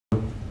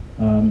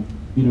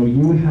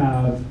You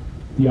have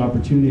the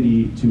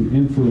opportunity to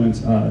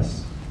influence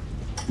us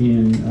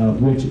in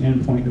which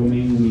endpoint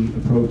domain we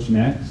approach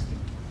next.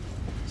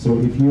 So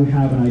if you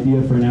have an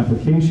idea for an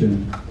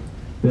application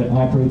that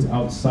operates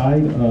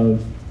outside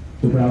of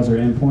the browser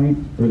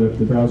endpoint or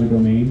the browser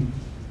domain,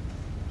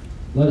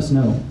 let us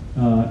know,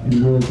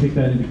 and we'll take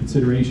that into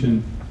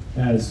consideration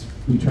as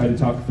we try to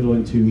talk Phil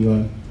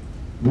into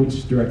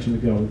which direction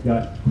to go. We've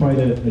got quite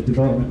a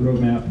development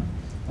roadmap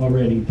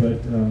already,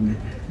 but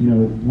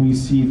we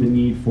see the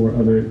need for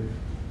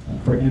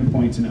for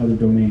endpoints in other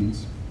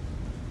domains.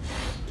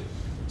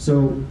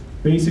 So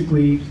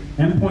basically,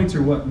 endpoints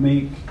are what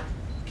make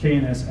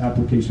K&S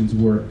applications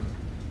work.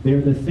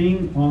 They're the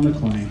thing on the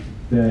client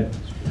that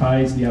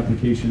ties the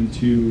application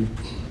to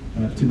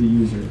the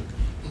user,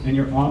 and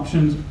your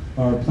options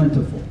are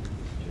plentiful.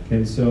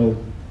 Okay, so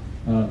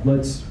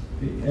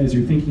as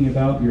you're thinking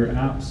about your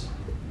apps,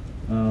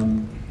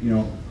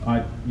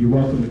 you're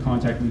welcome to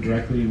contact me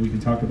directly, and we can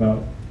talk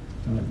about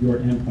your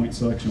endpoint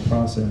selection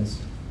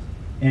process.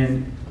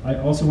 And I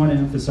also want to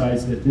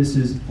emphasize that this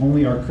is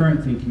only our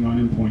current thinking on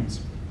endpoints.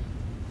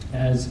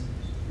 As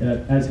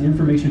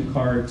information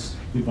cards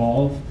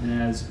evolve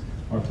and as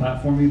our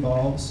platform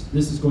evolves,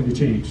 this is going to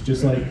change.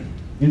 Just like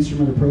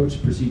instrument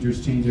approach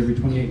procedures change every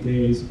 28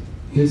 days,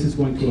 this is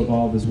going to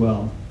evolve as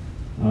well.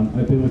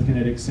 I've been with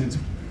Kynetx since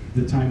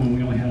the time when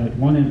we only had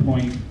one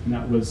endpoint, and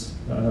that was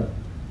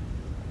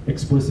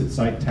explicit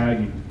site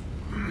tagging.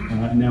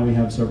 And now we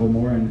have several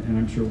more, and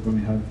I'm sure we're going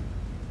to have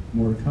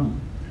more to come.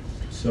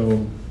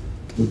 So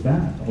with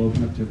that, I'll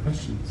open up to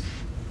questions.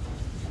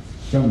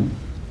 Gentlemen.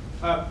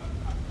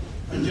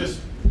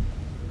 Just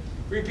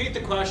repeat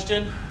the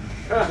question.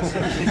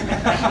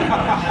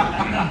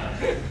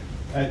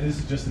 This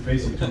is just a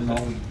basic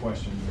terminology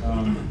question.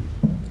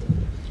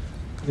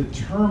 The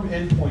term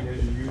endpoint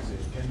as you use it,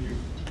 can you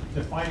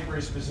define it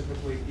very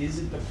specifically? Is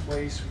it the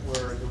place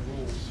where the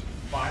rules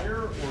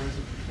fire, or is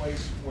it the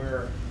place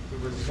where the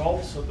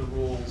results of the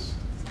rules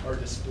are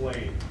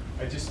displayed?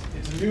 It's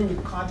a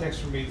new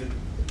context for me that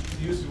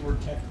uses the word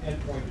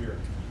endpoint here,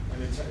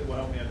 and it will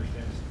help me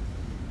understand this.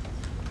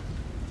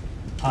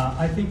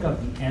 I think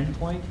of the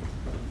endpoint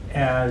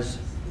as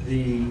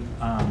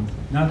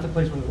not the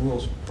place where the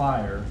rules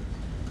fire,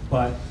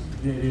 but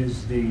it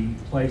is the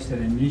place that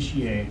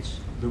initiates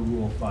the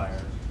rule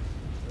fire.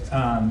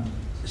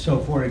 So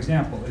for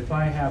example, if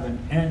I have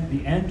the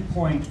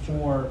endpoint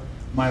for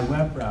my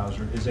web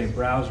browser is a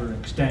browser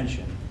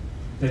extension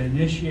that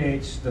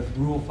initiates the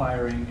rule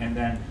firing, and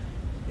then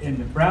in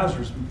the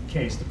browser's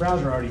case, the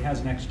browser already has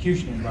an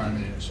execution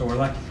environment in it, so we're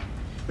lucky.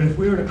 But if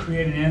we were to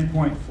create an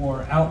endpoint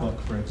for Outlook,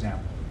 for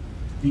example,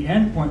 the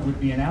endpoint would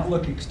be an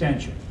Outlook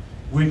extension,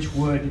 which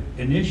would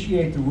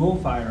initiate the rule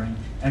firing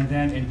and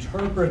then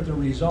interpret the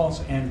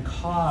results and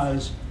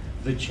cause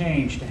the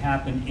change to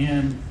happen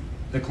in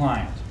the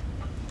client.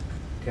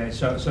 Okay,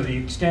 so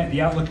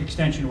the Outlook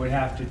extension would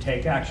have to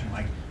take action,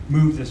 like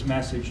move this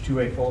message to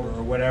a folder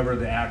or whatever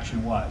the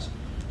action was.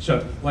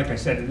 So, like I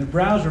said, in the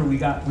browser, we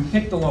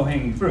picked the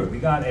low-hanging fruit. We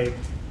got a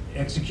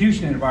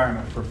execution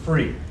environment for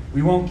free.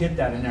 We won't get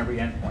that in every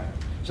endpoint.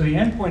 So the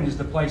endpoint is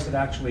the place that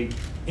actually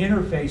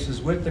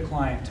interfaces with the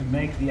client to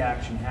make the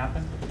action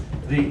happen.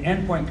 The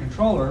endpoint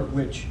controller,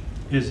 which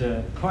is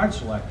a card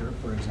selector,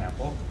 for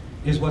example,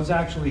 is what's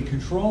actually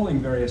controlling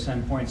various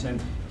endpoints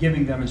and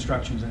giving them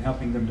instructions and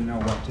helping them to know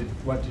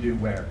what to do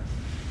where.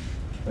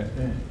 But,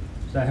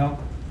 does that help?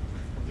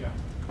 Yeah.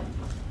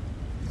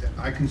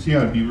 I can see how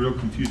it'd be real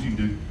confusing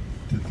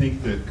to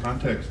think that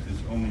context is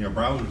only a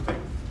browser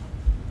thing.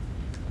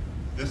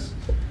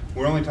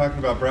 We're only talking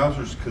about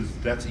browsers because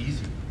that's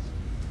easy.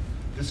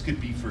 This could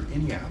be for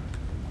any app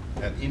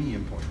at any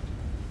endpoint.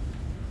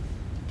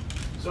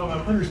 So if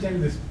I'm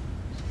understanding this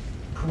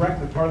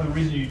correctly, part of the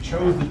reason you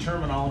chose the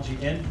terminology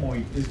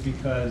endpoint is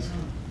because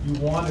you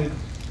wanted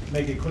to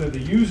make it clear the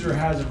user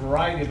has a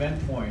variety of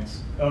endpoints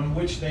on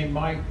which they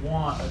might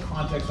want a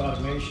context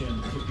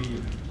automation to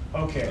be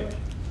okay.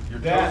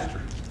 That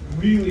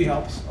really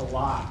helps a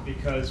lot,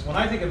 because when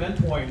I think of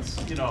endpoints,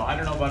 I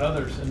don't know about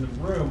others in the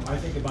room, I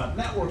think about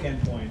network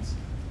endpoints,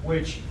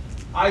 which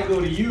I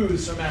go to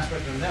use some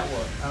aspect of the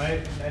network.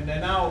 And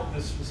then now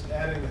this is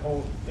adding the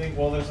whole thing,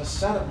 well, there's a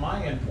set of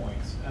my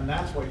endpoints, and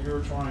that's what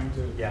you're trying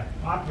to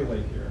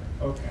populate here.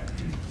 Okay.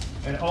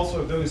 And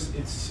also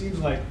it seems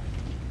like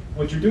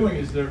what you're doing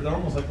is they're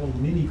almost like little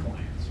mini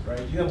clients, right?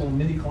 You got a little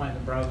mini client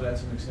in the browser,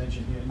 that's an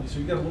extension here. So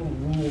you got a little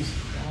rules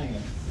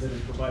client that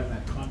is providing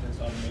that context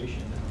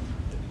automation.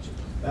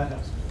 That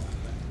helps me a lot.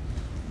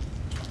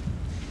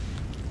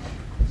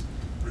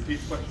 Repeat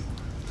the question.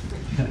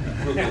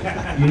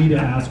 You need to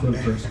ask one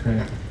first,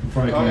 Craig,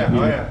 before I can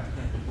repeat it.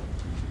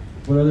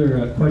 What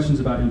other questions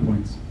about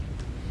endpoints?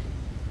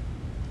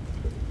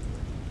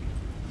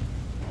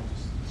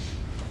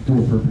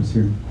 Dual purpose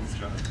here.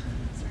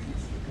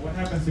 What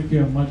happens if you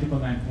have multiple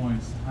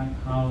endpoints?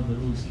 How the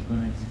rules are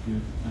going to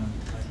execute?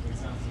 Like for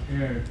example,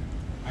 here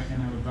I can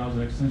have a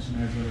browser extension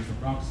as well as a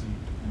proxy.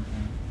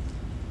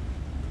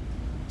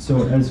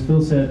 So as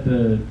Phil said,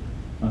 the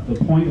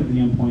point of the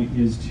endpoint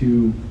is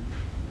to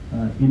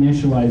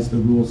initialize the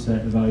rule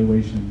set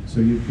evaluation. So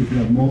if you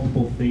have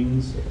multiple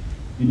things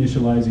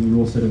initializing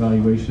rule set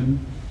evaluation,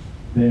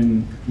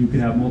 then you could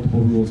have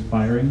multiple rules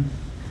firing.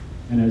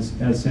 And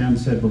as Sam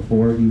said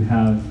before, you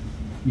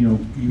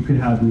could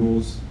have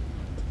rules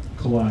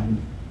collide.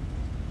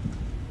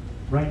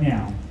 Right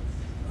now,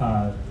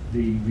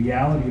 the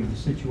reality of the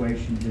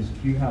situation is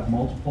if you have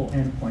multiple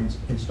endpoints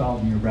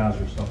installed in your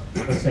browser, so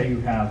let's say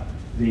you have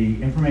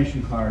the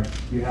information card,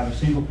 you have a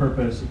single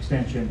purpose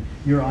extension,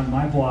 you're on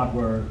my blog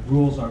where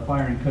rules are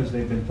firing because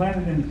they've been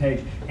planted in the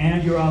page,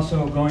 and you're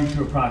also going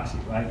through a proxy,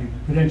 right?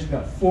 You've potentially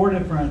got 4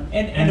 different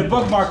And a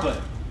bookmarklet.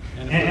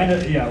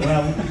 yeah,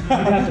 well,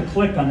 you have to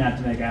click on that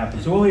to make it happen,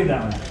 so we'll leave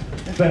that one.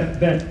 But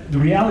the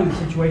reality of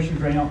the situation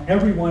is right now,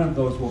 every one of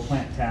those will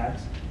plant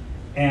tags,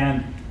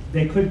 and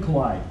they could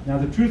collide. Now,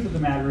 the truth of the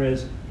matter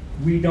is,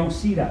 we don't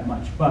see that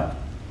much, but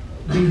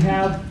we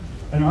have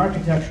an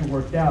architecture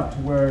worked out to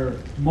where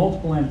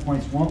multiple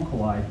endpoints won't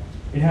collide.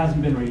 It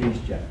hasn't been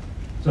released yet.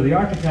 So the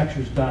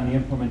architecture's done, the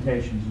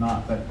implementation's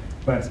not,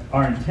 but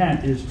our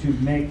intent is to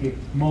make it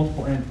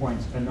multiple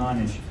endpoints a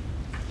non-issue.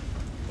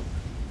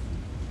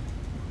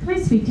 Can I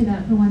speak to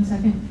that for 1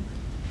 second?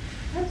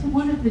 That's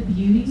one of the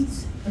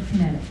beauties of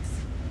Kynetx.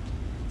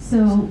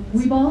 So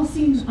we've all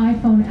seen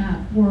iPhone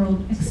app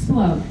world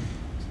explode.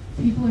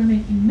 People are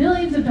making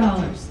millions of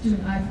dollars doing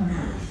iPhone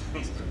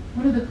apps.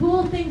 One of the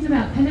cool things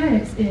about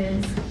Kynetx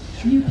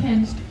is you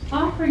can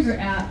offer your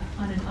app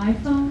on an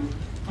iPhone,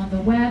 on the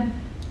web,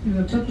 through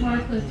a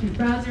bookmarklet, through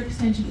browser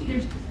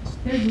extensions.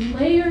 There's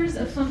layers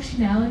of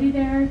functionality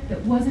there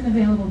that wasn't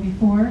available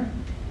before.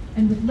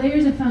 And with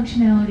layers of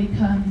functionality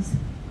comes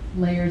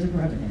layers of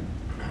revenue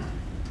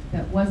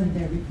that wasn't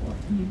there before.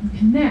 And you can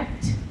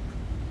connect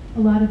a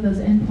lot of those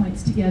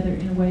endpoints together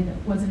in a way that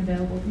wasn't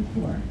available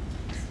before.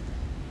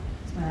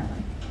 That's what I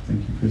like.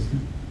 Thank you,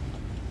 Kristen.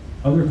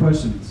 Other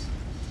questions?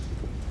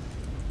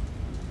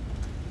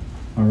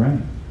 All right,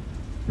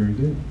 very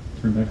good.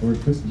 Turn back over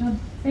to Kristen.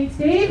 Thanks,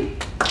 Dave.